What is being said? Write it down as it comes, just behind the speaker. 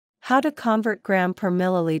How to convert gram per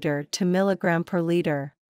milliliter to milligram per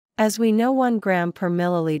liter. As we know, 1 gram per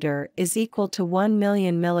milliliter is equal to 1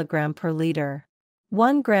 million milligram per liter.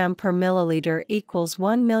 1 gram per milliliter equals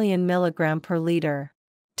 1 million milligram per liter.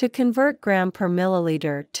 To convert gram per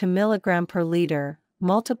milliliter to milligram per liter,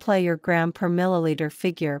 multiply your gram per milliliter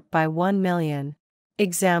figure by 1 million.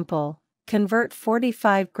 Example: convert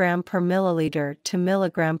 45 gram per milliliter to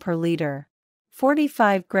milligram per liter.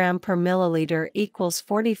 45 gram per milliliter equals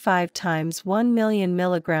 45 times 1 million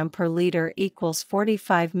milligram per liter equals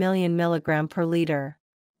 45 million milligram per liter.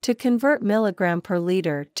 To convert milligram per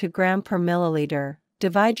liter to gram per milliliter,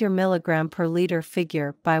 divide your milligram per liter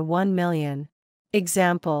figure by 1 million.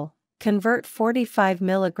 Example: convert 45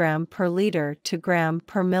 milligram per liter to gram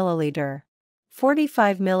per milliliter.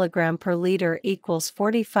 45 milligram per liter equals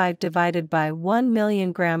 45 divided by 1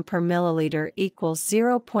 million gram per milliliter equals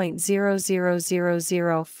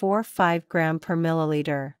 0.0000045 gram per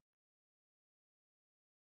milliliter.